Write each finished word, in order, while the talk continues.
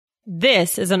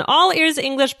This is an All Ears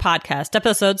English podcast,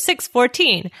 episode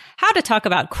 614, How to Talk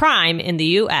About Crime in the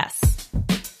U.S.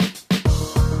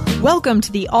 Welcome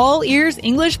to the All Ears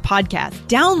English podcast,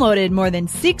 downloaded more than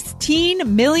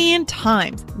 16 million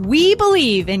times. We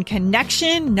believe in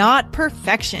connection, not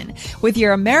perfection, with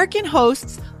your American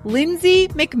hosts, Lindsay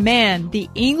McMahon, the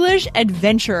English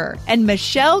adventurer, and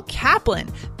Michelle Kaplan,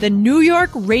 the New York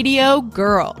radio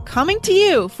girl, coming to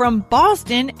you from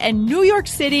Boston and New York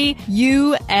City,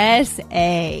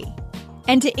 USA.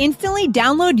 And to instantly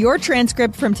download your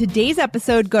transcript from today's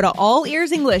episode, go to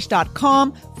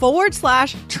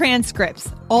allearsenglish.com/transcripts.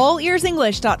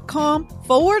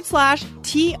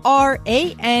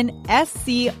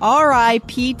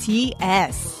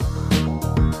 allearsenglish.com/transcripts.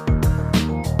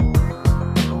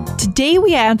 Today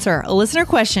we answer a listener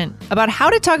question about how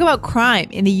to talk about crime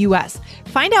in the U.S.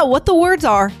 Find out what the words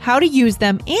are, how to use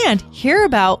them, and hear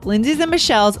about Lindsay's and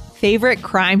Michelle's favorite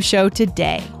crime show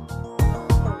today.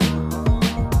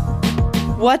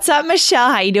 What's up,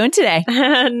 Michelle? How you doing today?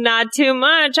 Not too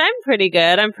much. I'm pretty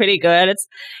good. It's,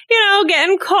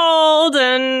 getting cold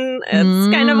and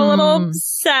it's kind of a little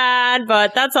sad,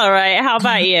 but that's all right. How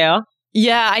about you?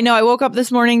 Yeah, I know. I woke up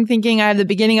this morning thinking I have the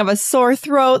beginning of a sore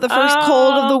throat, the first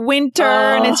cold of the winter,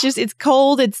 and it's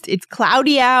cold, it's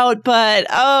cloudy out, but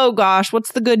oh gosh,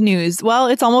 what's the good news? Well,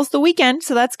 it's almost the weekend,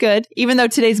 so that's good, even though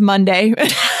today's Monday.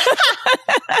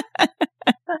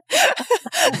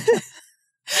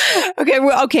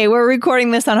 Okay, we're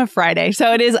recording this on a Friday,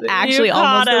 so it is actually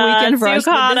almost the weekend for us.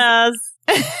 You caught us.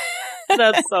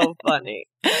 That's so funny.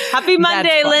 Happy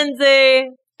Monday, Lindsay.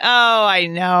 Oh, I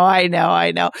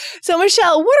know. So,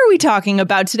 Michelle, what are we talking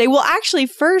about today? Well, actually,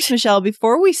 first, Michelle,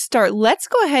 before we start, let's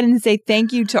go ahead and say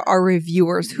thank you to our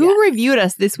reviewers who reviewed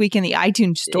us this week in the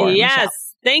iTunes store. Yes, Michelle.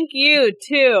 Thank you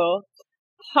to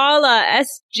Paula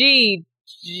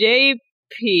SGJP.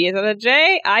 Is that a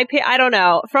J? IP? I don't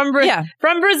know. From Brazil.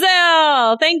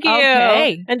 Thank you.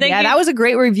 Okay. And thank you. That was a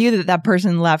great review that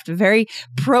person left. A very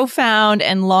profound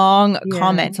and long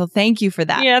comment. So thank you for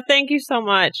that. Yeah, thank you so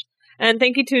much. And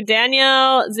thank you to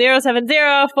Daniel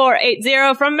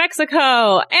 070480 from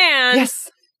Mexico. And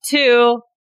to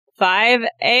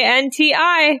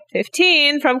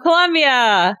 5ANTI15 from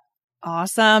Colombia.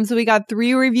 Awesome. So we got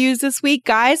 3 reviews this week.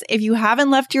 Guys, if you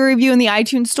haven't left your review in the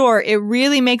iTunes store, it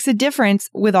really makes a difference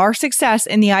with our success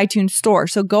in the iTunes store.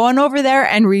 So go on over there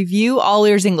and review All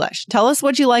Ears English. Tell us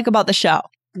what you like about the show.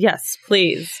 Yes,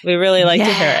 please. We really like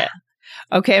to hear it.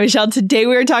 Okay, Michelle, today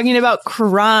we are talking about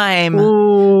crime.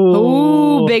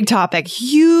 Ooh, big topic.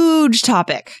 Huge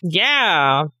topic.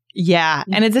 Yeah. Yeah.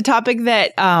 And it's a topic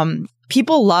that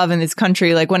people love in this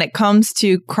country. Like when it comes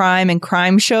to crime and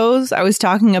crime shows, I was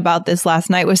talking about this last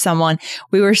night with someone.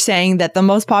 We were saying that the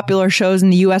most popular shows in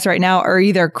the U.S. right now are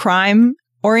either crime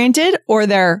oriented or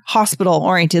they're hospital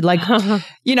oriented. Like,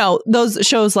 those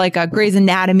shows like Grey's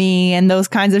Anatomy and those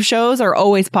kinds of shows are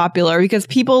always popular because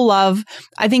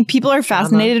I think people are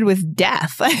fascinated with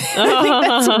death. I think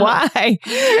that's why,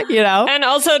 And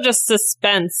also just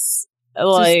suspense.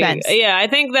 Suspense. Yeah, I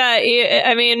think that,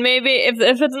 maybe if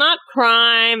it's not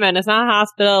crime and it's not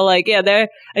hospital, I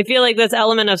feel like this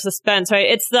element of suspense, right?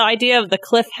 It's the idea of the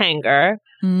cliffhanger,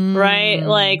 right?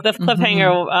 Like the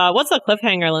cliffhanger. What's the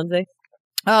cliffhanger, Lindsay?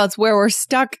 Oh, it's where we're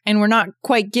stuck and we're not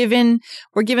quite given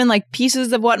like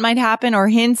pieces of what might happen or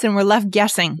hints and we're left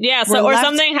guessing. Yeah. So,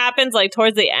 something happens like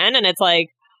towards the end and it's like,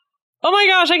 oh my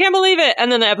gosh, I can't believe it.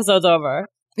 And then the episode's over.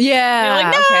 Yeah.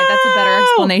 Like, no! Okay. That's a better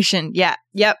explanation. Yeah.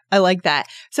 Yep. I like that.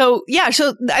 So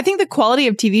I think the quality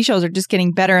of TV shows are just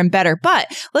getting better and better. But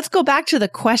let's go back to the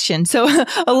question. So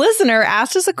a listener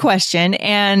asked us a question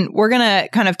and we're going to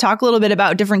kind of talk a little bit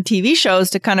about different TV shows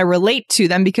to kind of relate to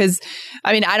them because,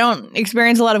 I don't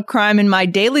experience a lot of crime in my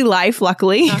daily life,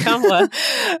 luckily. So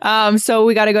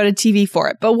we got to go to TV for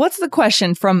it. But what's the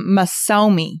question from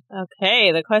Masaumi?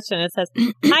 Okay. The question, it says,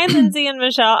 Hi, Lindsay and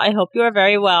Michelle. I hope you are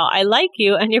very well. I like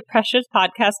you and your precious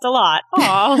podcast a lot.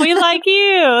 Oh, we like you.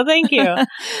 Thank you.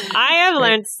 I have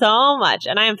learned so much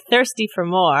and I am thirsty for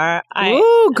more.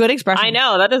 Ooh, good expression. I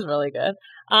know. That is really good.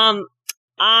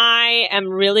 I am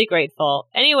really grateful.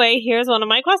 Anyway, here's one of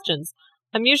my questions.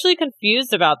 I'm usually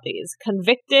confused about these.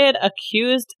 Convicted,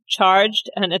 accused, charged,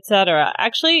 and etc.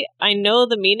 Actually, I know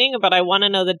the meaning, but I want to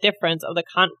know the difference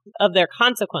of their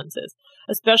consequences,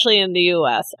 especially in the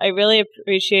U.S. I really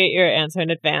appreciate your answer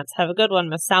in advance. Have a good one,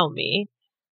 Masaumi.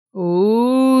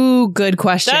 Ooh, good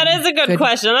question. That is a good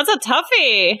question. That's a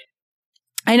toughie.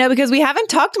 I know, because we haven't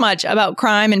talked much about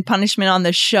crime and punishment on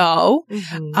the show.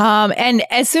 And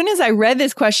as soon as I read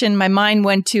this question, my mind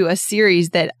went to a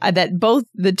series that both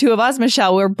the two of us,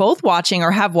 Michelle, we're both watching or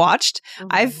have watched.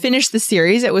 I've finished the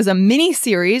series. It was a mini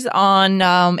series on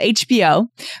HBO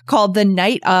called The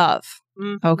Night of.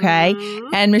 Okay.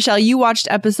 And Michelle, you watched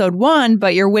episode 1,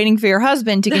 but you're waiting for your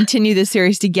husband to continue the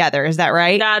series together. Is that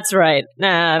right? That's right.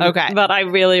 Okay. But I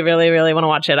really, really, really want to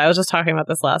watch it. I was just talking about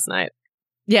this last night.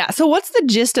 Yeah. So what's the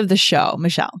gist of the show,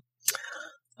 Michelle?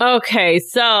 Okay.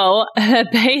 So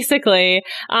basically,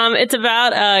 it's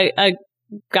about a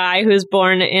guy who's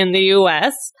born in the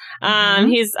U.S.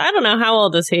 He's, I don't know, how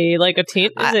old is he? Like a teen?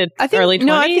 Is it early 20s?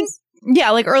 No, I think, yeah,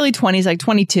 like early 20s, like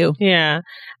 22. Yeah.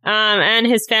 And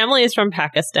his family is from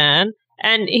Pakistan.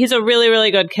 And he's a really,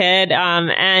 really good kid.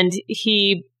 And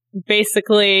he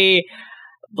basically...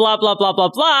 blah, blah, blah, blah,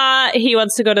 blah. He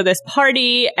wants to go to this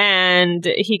party and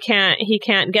he can't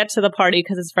get to the party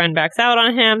because his friend backs out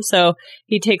on him. So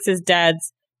he takes his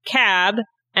dad's cab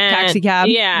and taxi cab.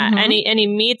 Yeah. And he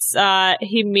meets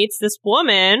this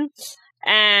woman.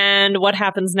 And what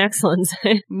happens next,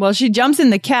 Lindsay? Well, she jumps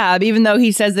in the cab, even though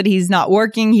he says that he's not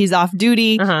working. He's off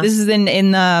duty. This is in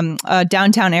the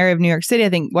downtown area of New York City, I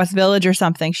think West Village or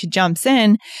something. She jumps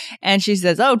in and she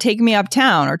says, oh, take me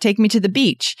uptown or take me to the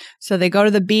beach. So they go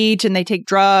to the beach and they take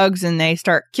drugs and they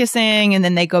start kissing. And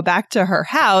then they go back to her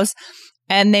house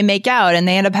and they make out and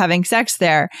they end up having sex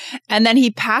there. And then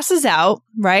he passes out,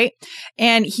 right?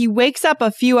 And he wakes up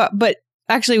but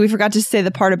actually, we forgot to say the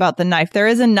part about the knife. There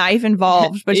is a knife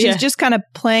involved, but she's just kind of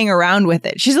playing around with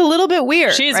it. She's a little bit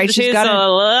weird, right? She's got a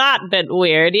lot bit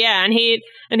weird. Yeah. And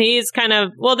he's kind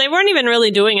of, well, they weren't even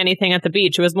really doing anything at the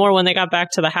beach. It was more when they got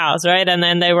back to the house, right? And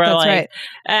then they were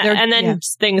and then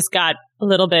things got a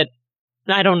little bit,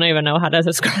 I don't even know how to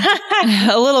describe.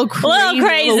 A little crazy.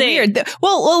 A little weird.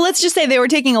 Well, let's just say they were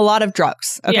taking a lot of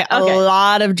drugs. Okay. A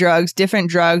lot of drugs, different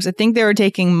drugs. I think they were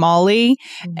taking Molly,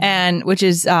 and which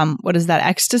is, what is that?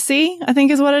 Ecstasy, I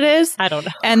think is what it is. I don't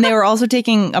know. And they were also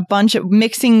taking a bunch of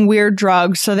mixing weird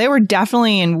drugs. So they were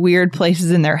definitely in weird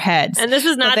places in their heads. And this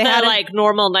is not the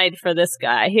normal night for this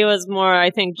guy. He was more,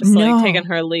 I think, just taking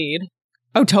her lead.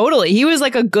 Oh, totally. He was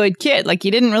like a good kid. Like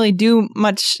he didn't really do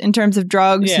much in terms of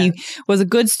drugs. Yeah. He was a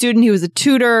good student. He was a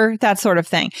tutor, that sort of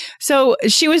thing. So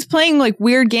she was playing like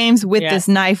weird games with this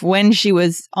knife when she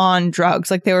was on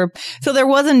drugs. Like there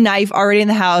was a knife already in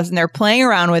the house and they're playing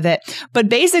around with it. But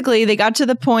basically they got to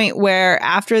the point where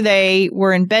after they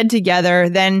were in bed together,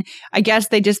 then I guess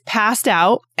they just passed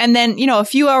out. And then, a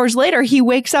few hours later, he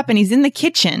wakes up and he's in the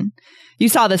kitchen. You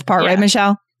saw this part, right,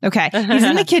 Michelle? Okay. He's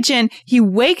in the kitchen. He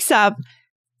wakes up.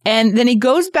 And then he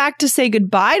goes back to say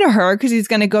goodbye to her because he's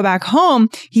going to go back home.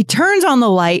 He turns on the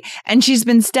light and she's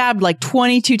been stabbed like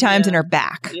 22 times in her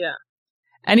back. Yeah.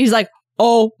 And he's like,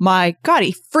 oh my God.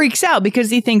 He freaks out because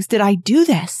he thinks, did I do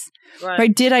this?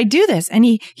 Right? Did I do this? And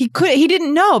he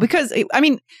didn't know because, I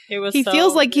mean, he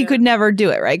feels like he could never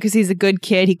do it, right? Because he's a good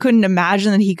kid. He couldn't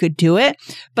imagine that he could do it.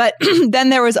 But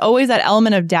then there was always that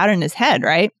element of doubt in his head,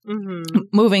 right?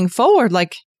 Moving forward,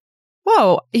 like,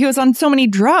 whoa, he was on so many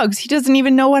drugs. He doesn't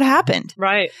even know what happened.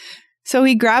 Right. So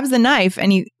he grabs the knife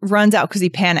and he runs out because he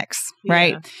panics,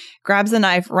 right? Grabs the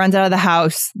knife, runs out of the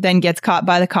house, then gets caught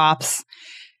by the cops.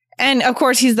 And of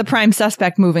course, he's the prime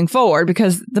suspect moving forward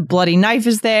because the bloody knife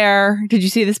is there. Did you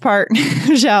see this part,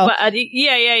 Michelle?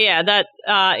 Yeah.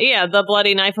 The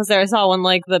bloody knife was there. I saw when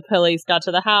the police got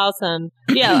to the house, and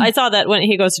I saw that when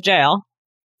he goes to jail.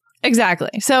 Exactly.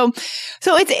 So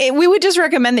we would just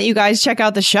recommend that you guys check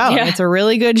out the show. Yeah. It's a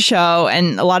really good show,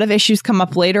 and a lot of issues come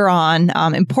up later on,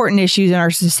 important issues in our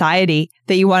society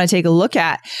that you want to take a look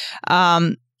at.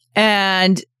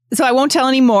 And so I won't tell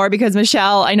any more because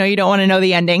Michelle, I know you don't want to know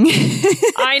the ending.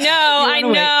 I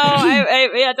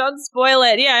know. Don't spoil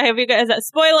it. Yeah, have you guys?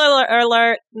 Spoiler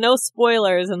alert! No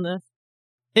spoilers in this.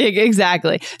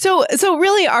 Exactly. So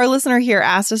really our listener here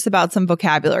asked us about some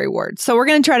vocabulary words. So we're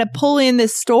going to try to pull in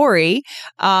this story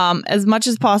as much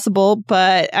as possible,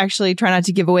 but actually try not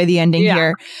to give away the ending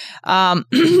here. Or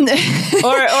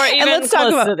even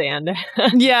close to the end.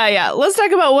 Yeah. Let's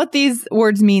talk about what these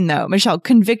words mean though. Michelle,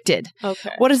 convicted.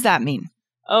 Okay. What does that mean?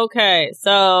 Okay.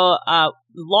 So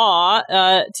law,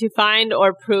 to find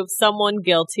or prove someone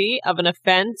guilty of an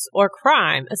offense or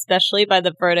crime, especially by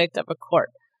the verdict of a court.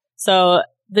 So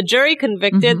the jury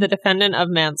convicted the defendant of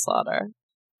manslaughter.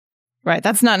 Right.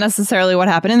 That's not necessarily what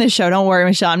happened in this show. Don't worry,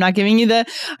 Michelle. I'm not giving you the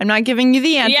answer of what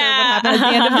happened at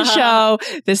the end of the show.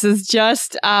 This is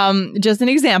just an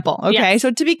example. Okay. Yes.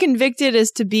 So to be convicted is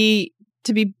to be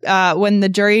when the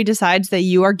jury decides that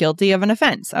you are guilty of an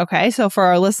offense. Okay. So for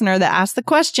our listener that asked the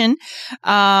question,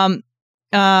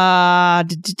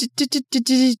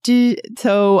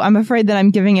 So I'm afraid that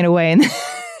I'm giving it away. And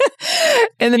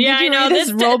then yeah, I know this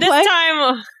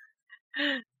time.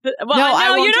 Well,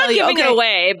 no, you're not giving it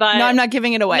away. But no, I'm not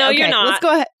giving it away. No, okay, you're not. Let's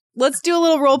go ahead. Let's do a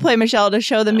little role play, Michelle, to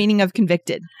show the meaning of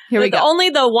convicted. Here we go. Only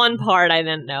the one part I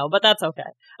didn't know, but that's okay.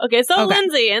 Okay, so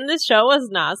Lindsay in this show was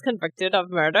Nas convicted of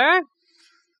murder.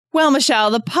 Well, Michelle,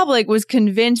 the public was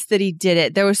convinced that he did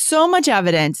it. There was so much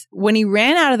evidence. When he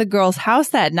ran out of the girl's house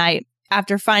that night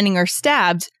after finding her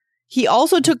stabbed, he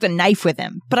also took the knife with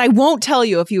him. But I won't tell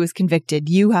you if he was convicted.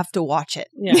 You have to watch it.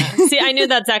 Yeah. See, I knew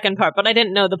that second part, but I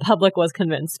didn't know the public was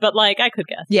convinced. But like, I could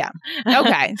guess. Yeah.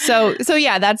 Okay. So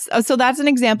yeah, that's an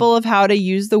example of how to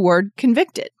use the word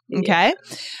convicted. Okay.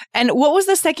 Yeah. And what was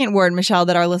the second word, Michelle,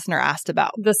 that our listener asked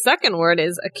about? The second word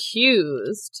is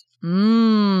accused.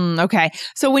 Okay.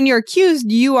 So when you're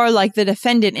accused, you are like the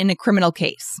defendant in a criminal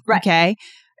case. Right. Okay.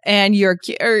 And you're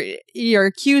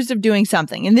accused of doing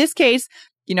something. In this case,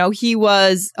 he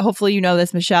was, hopefully you know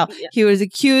this, Michelle, he was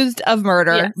accused of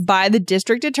murder by the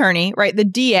district attorney, right? The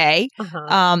DA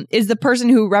is the person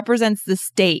who represents the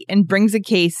state and brings a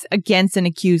case against an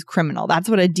accused criminal. That's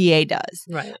what a DA does.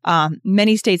 Right.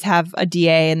 Many states have a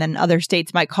DA and then other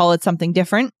states might call it something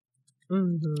different.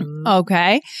 Mm-hmm.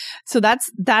 Okay. So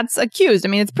that's accused. I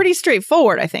mean, it's pretty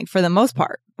straightforward, I think, for the most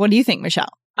part. What do you think,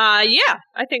 Michelle? Yeah,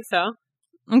 I think so.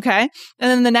 Okay. And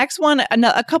then the next one,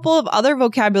 a couple of other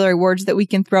vocabulary words that we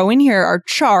can throw in here are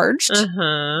charged.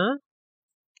 Uh-huh.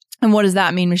 And what does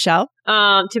that mean, Michelle?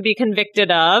 To be convicted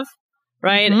of,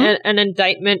 right? Mm-hmm. An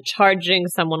indictment charging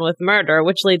someone with murder,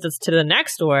 which leads us to the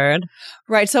next word.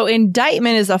 Right. So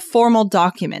indictment is a formal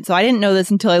document. So I didn't know this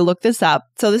until I looked this up.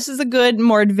 So this is a good,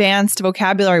 more advanced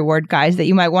vocabulary word, guys, that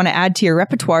you might want to add to your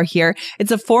repertoire here.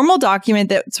 It's a formal document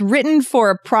that's written for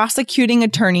a prosecuting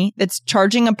attorney that's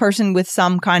charging a person with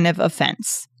some kind of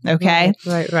offense. Okay.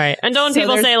 Right. And don't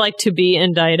people say like to be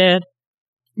indicted?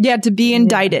 Yeah, to be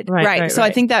indicted. Yeah, right. So I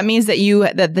think that means that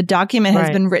that the document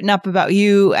has been written up about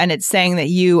you and it's saying that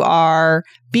you are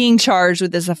being charged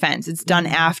with this offense. It's done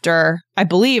after, I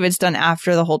believe it's done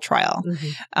after the whole trial.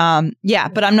 Mm-hmm.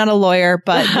 But I'm not a lawyer,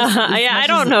 but I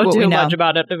don't know too much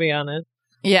about it, to be honest.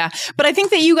 Yeah. But I think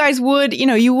that you guys would,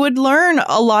 you would learn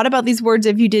a lot about these words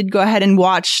if you did go ahead and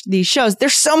watch these shows.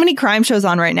 There's so many crime shows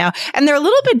on right now, and they're a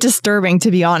little bit disturbing, to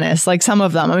be honest, like some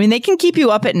of them. I mean, they can keep you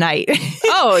up at night.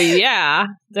 Oh, yeah.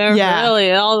 They're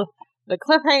really all the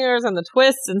cliffhangers and the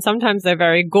twists, and sometimes they're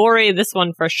very gory. This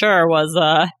one for sure was...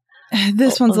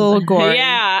 This one's a little gory.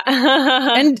 Yeah.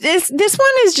 And this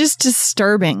one is just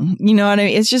disturbing. You know what I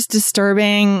mean? It's just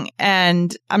disturbing,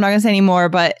 and I'm not going to say any more,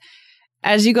 but...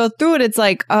 as you go through it, it's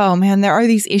like, oh man, there are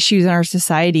these issues in our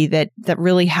society that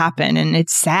really happen, and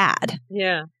it's sad.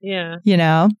 Yeah.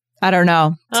 I don't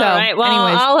know. So, all right. Well,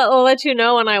 anyways. I'll let you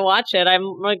know when I watch it. I'm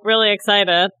like really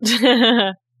excited.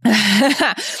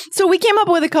 So we came up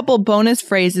with a couple bonus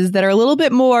phrases that are a little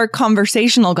bit more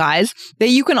conversational, guys, that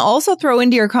you can also throw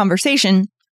into your conversation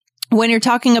when you're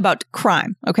talking about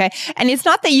crime, okay? And it's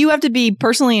not that you have to be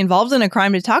personally involved in a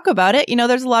crime to talk about it.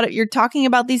 There's a lot of, you're talking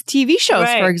about these TV shows,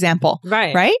 for example.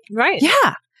 Right.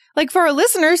 Yeah. Like for our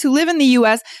listeners who live in the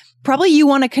U.S., probably you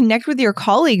want to connect with your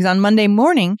colleagues on Monday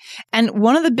morning. And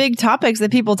one of the big topics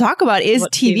that people talk about is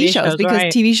TV shows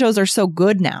because TV shows are so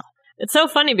good now. It's so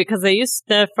funny because they used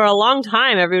to, for a long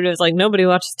time, everybody was like, nobody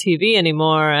watches TV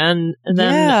anymore. And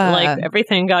then like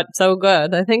everything got so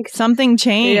good. I think something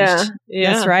changed.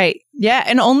 Yeah. That's right. Yeah.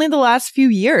 And only the last few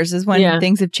years is when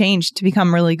things have changed to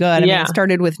become really good. I mean, it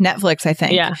started with Netflix, I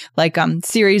think. Yeah. Like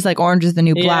series like Orange is the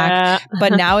New Black. Yeah.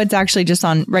 But now it's actually just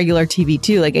on regular TV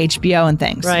too, like HBO and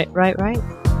things. Right.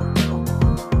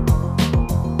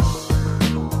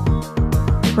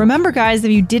 Remember, guys,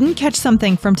 if you didn't catch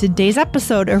something from today's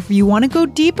episode, or if you want to go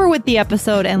deeper with the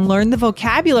episode and learn the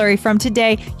vocabulary from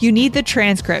today, you need the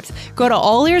transcripts. Go to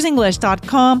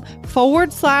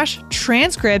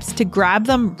allearsenglish.com/transcripts to grab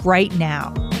them right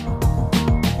now.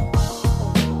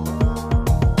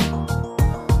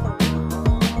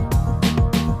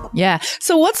 Yeah.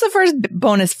 So what's the first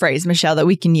bonus phrase, Michelle, that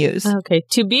we can use? Okay.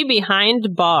 To be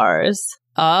behind bars.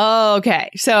 Oh, okay.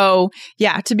 So,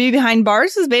 to be behind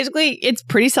bars is basically, it's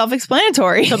pretty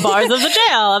self-explanatory. The bars of the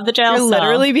jail, You're cell.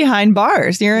 Literally behind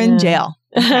bars. You're in jail.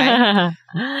 Okay.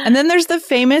 And then there's the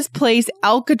famous place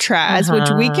Alcatraz, which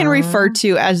we can refer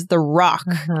to as the Rock.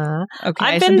 Okay,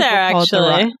 I've been there,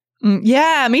 actually.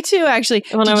 Yeah, me too, actually.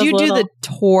 Did you do the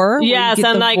tour? Yes,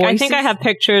 and I think I have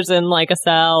pictures in like a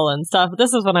cell and stuff.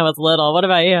 This is when I was little. What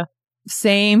about you?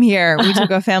 Same here. We took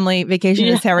a family vacation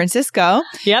to San Francisco.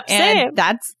 Yep, and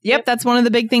same. That's one of the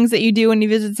big things that you do when you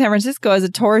visit San Francisco as a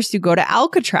tourist. You go to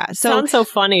Alcatraz. So sounds so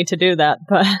funny to do that,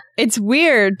 but it's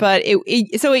weird. But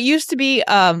it used to be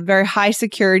a very high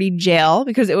security jail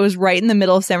because it was right in the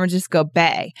middle of San Francisco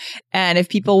Bay, and if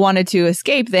people wanted to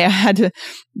escape, they had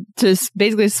to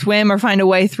basically swim or find a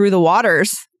way through the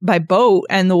waters by boat,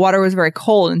 and the water was very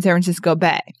cold in San Francisco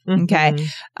Bay. Okay.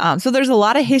 So there's a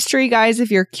lot of history, guys. If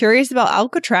you're curious about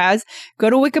Alcatraz, go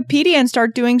to Wikipedia and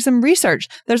start doing some research.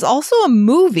 There's also a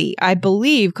movie, I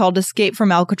believe, called Escape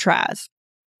from Alcatraz,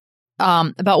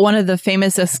 about one of the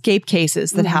famous escape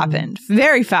cases that happened.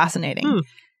 Very fascinating.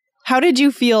 How did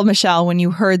you feel, Michelle, when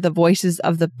you heard the voices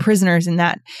of the prisoners in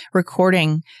that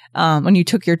recording when you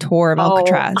took your tour of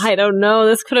Alcatraz? I don't know.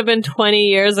 This could have been 20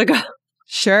 years ago.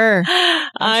 Sure.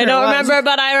 I don't remember,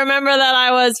 but I remember that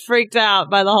I was freaked out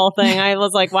by the whole thing. I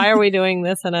was like, why are we doing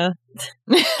this in a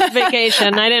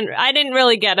vacation? I didn't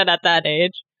really get it at that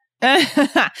age.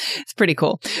 It's pretty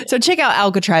cool. So check out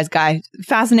Alcatraz, guys.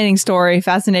 Fascinating story,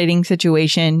 fascinating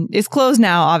situation. It's closed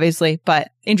now, obviously, but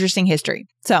interesting history.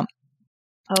 So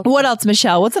what else,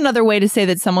 Michelle? What's another way to say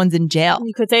that someone's in jail?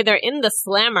 You could say they're in the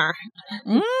slammer.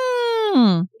 In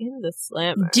the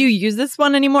slammer. Do you use this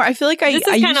one anymore? I feel like this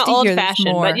is kind of old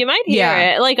fashioned, but you might hear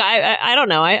it. Like I don't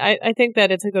know. I think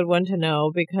that it's a good one to know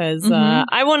because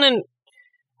I wouldn't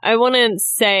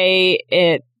say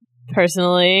it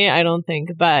personally. I don't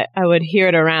think, but I would hear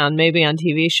it around, maybe on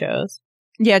TV shows.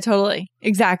 Yeah, totally.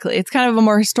 Exactly. It's kind of a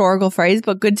more historical phrase,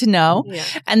 but good to know. Yeah.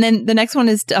 And then the next one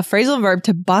is a phrasal verb,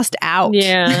 to bust out.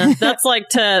 Yeah, that's like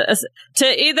to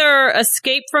either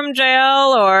escape from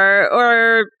jail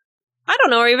or I don't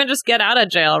know, or even just get out of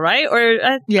jail, right?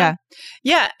 Or yeah.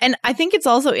 And I think it's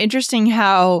also interesting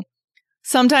how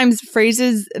sometimes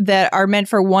phrases that are meant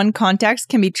for one context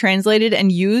can be translated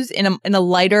and used in a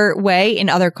lighter way in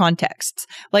other contexts.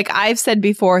 Like I've said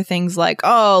before, things like,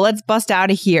 "Oh, let's bust out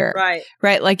of here."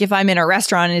 Right. Like if I'm in a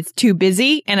restaurant and it's too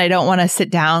busy and I don't want to sit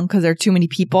down because there are too many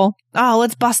people. "Oh,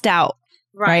 let's bust out."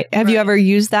 Right. Have you ever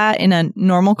used that in a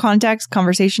normal context,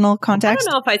 conversational context?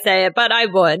 I don't know if I say it, but I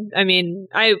would. I mean,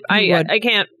 I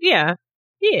can't. Yeah.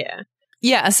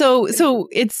 Yeah. So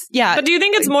it's, But do you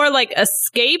think it's more like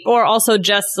escape or also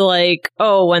just like,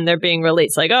 oh, when they're being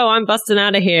released? Like, oh, I'm busting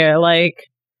out of here. Like,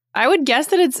 I would guess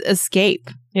that it's escape.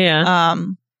 Yeah. I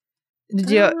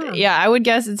would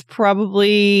guess it's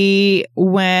probably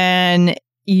when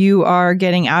you are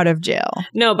getting out of jail.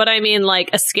 No, but I mean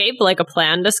like escape, like a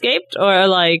planned escape, or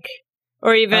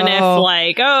even if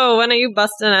like, oh, when are you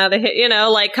busting out of here? You know,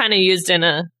 like kind of used in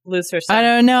a looser sense. I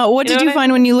don't know. What did you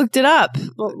find when you looked it up?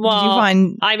 Well, did you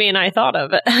find? I mean, I thought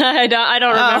of it. I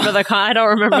don't remember I don't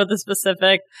remember the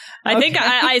specific. I think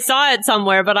I saw it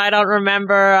somewhere, but I don't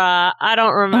remember.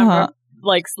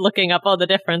 Like looking up all the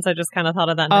difference. I just kind of thought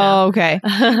of that now. Oh, okay.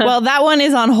 Well, that one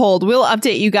is on hold. We'll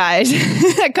update you guys.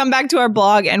 Come back to our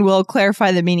blog and we'll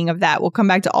clarify the meaning of that. We'll come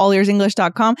back to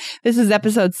allearsenglish.com. This is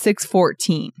episode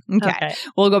 614. Okay.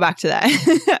 We'll go back to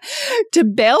that. To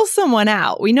bail someone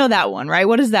out. We know that one, right?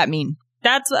 What does that mean?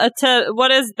 That's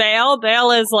what is bail? Bail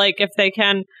is like if they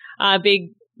can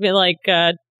be like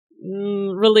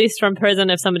released from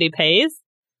prison if somebody pays.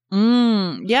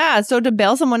 Yeah. So to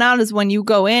bail someone out is when you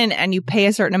go in and you pay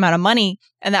a certain amount of money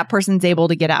and that person's able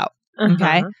to get out.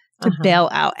 Okay. To bail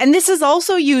out. And this is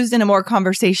also used in a more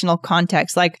conversational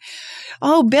context. Like,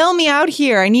 oh, bail me out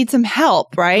here. I need some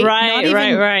help. Right.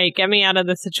 Right. Get me out of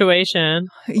the situation.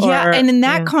 Yeah. And in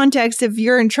that context, if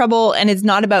you're in trouble and it's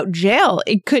not about jail,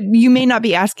 you may not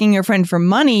be asking your friend for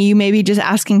money. You may be just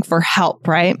asking for help.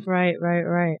 Right.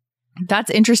 Right.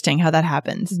 That's interesting how that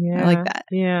happens. Yeah, I like that.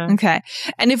 Yeah. Okay.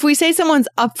 And if we say someone's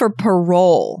up for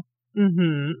parole,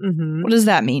 what does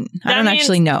that mean? I don't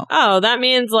actually know. Oh, that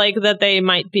means like that they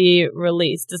might be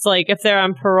released. It's like if they're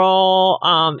on parole,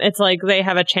 it's like they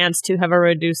have a chance to have a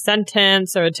reduced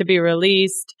sentence or to be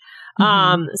released.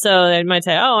 So they might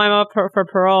say, oh, I'm up for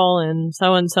parole in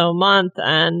so-and-so month.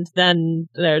 And then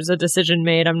there's a decision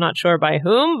made. I'm not sure by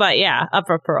whom, but yeah, up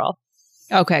for parole.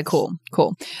 Okay, cool.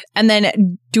 And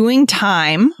then doing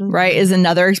time, right, is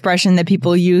another expression that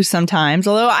people use sometimes.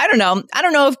 Although I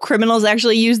don't know if criminals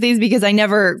actually use these because I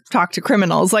never talk to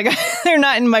criminals. Like they're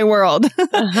not in my world.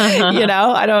 You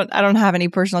know, I don't have any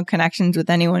personal connections with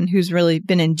anyone who's really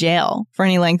been in jail for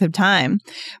any length of time.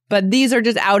 But these are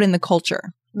just out in the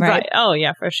culture, right? Oh,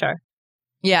 yeah, for sure.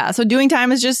 Yeah. So doing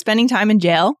time is just spending time in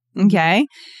jail. Okay.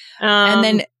 And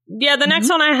then yeah, the next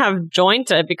one I have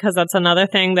jointed because that's another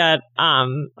thing that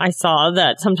I saw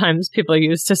that sometimes people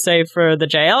use to say for the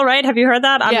jail, right? Have you heard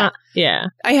that? I have.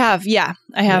 Yeah,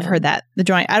 I have heard that. The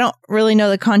joint. I don't really know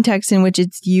the context in which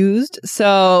it's used.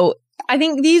 So I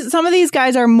think some of these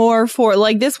guys are more for,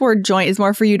 like, this word joint is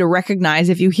more for you to recognize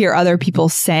if you hear other people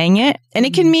saying it. And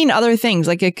it can mean other things.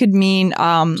 Like it could mean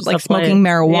like smoking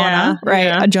marijuana, right?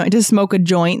 Yeah. A joint, to smoke a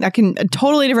joint. That can a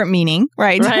totally different meaning,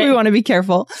 right? So we want to be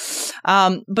careful.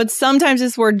 But sometimes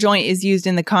this word joint is used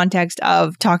in the context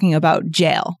of talking about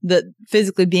jail, the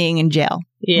physically being in jail.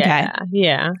 Yeah. Okay?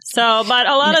 Yeah. So, but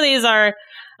a lot of these are,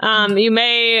 you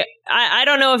may, I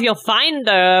don't know if you'll find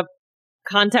the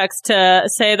context to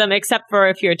say them, except for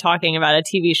if you're talking about a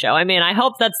TV show. I mean, I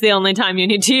hope that's the only time you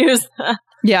need to use that.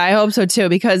 Yeah, I hope so too,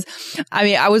 because I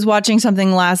mean, I was watching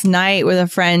something last night with a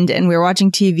friend and we were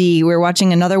watching TV. We were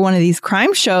watching another one of these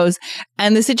crime shows.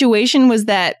 And the situation was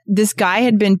that this guy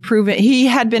had been he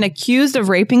had been accused of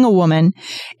raping a woman,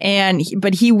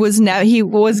 but he was not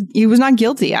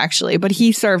guilty actually, but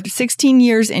he served 16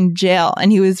 years in jail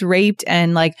and he was raped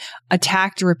and like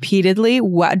attacked repeatedly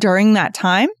during that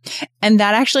time. And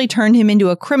that actually turned him into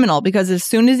a criminal because as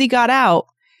soon as he got out,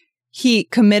 he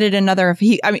committed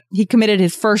he committed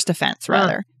his first offense,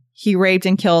 rather. He raped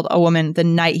and killed a woman the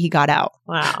night he got out.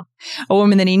 Wow. A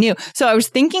woman that he knew. So I was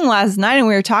thinking last night, and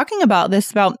we were talking about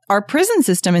our prison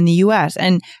system in the U.S.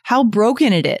 and how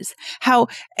broken it is. How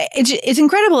it's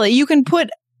incredible that you can put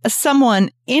someone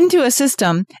into a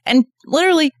system and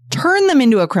literally turn them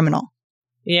into a criminal.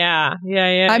 Yeah.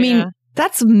 I mean,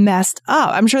 that's messed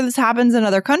up. I'm sure this happens in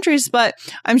other countries, but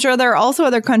I'm sure there are also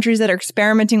other countries that are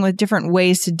experimenting with different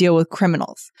ways to deal with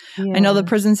criminals. Yeah. I know the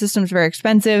prison system is very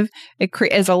expensive.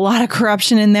 There's a lot of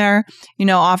corruption in there,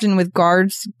 often with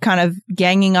guards kind of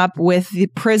ganging up with the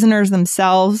prisoners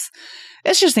themselves.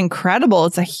 It's just incredible.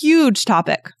 It's a huge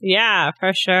topic. Yeah,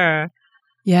 for sure.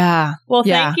 Yeah. Well,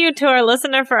 thank you to our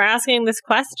listener for asking this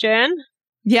question.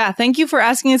 Yeah, thank you for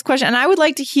asking this question. And I would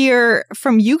like to hear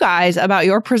from you guys about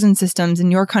your prison systems in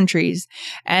your countries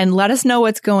and let us know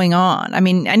what's going on. I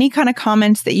mean, any kind of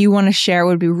comments that you want to share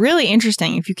would be really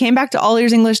interesting. If you came back to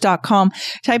allearsenglish.com,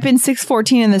 type in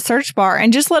 614 in the search bar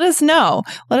and just let us know.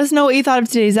 Let us know what you thought of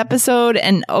today's episode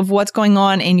and of what's going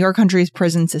on in your country's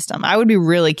prison system. I would be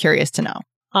really curious to know.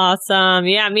 Awesome.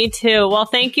 Yeah, me too. Well,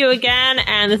 thank you again.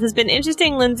 And this has been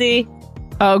interesting, Lindsay.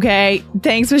 Okay.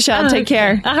 Thanks, Michelle. Take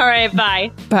care. All right.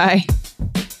 Bye. Bye.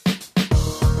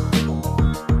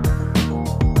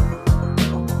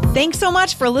 Thanks so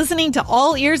much for listening to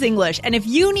All Ears English. And if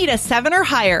you need a 7 or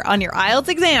higher on your IELTS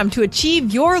exam to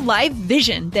achieve your life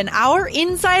vision, then our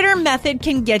Insider Method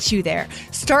can get you there.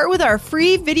 Start with our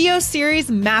free video series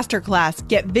masterclass.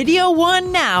 Get video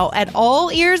 1 now at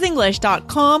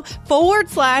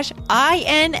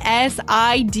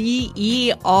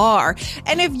allearsenglish.com/INSIDER.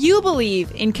 And if you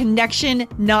believe in connection,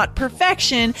 not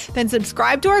perfection, then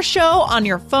subscribe to our show on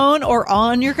your phone or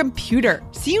on your computer.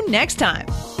 See you next time.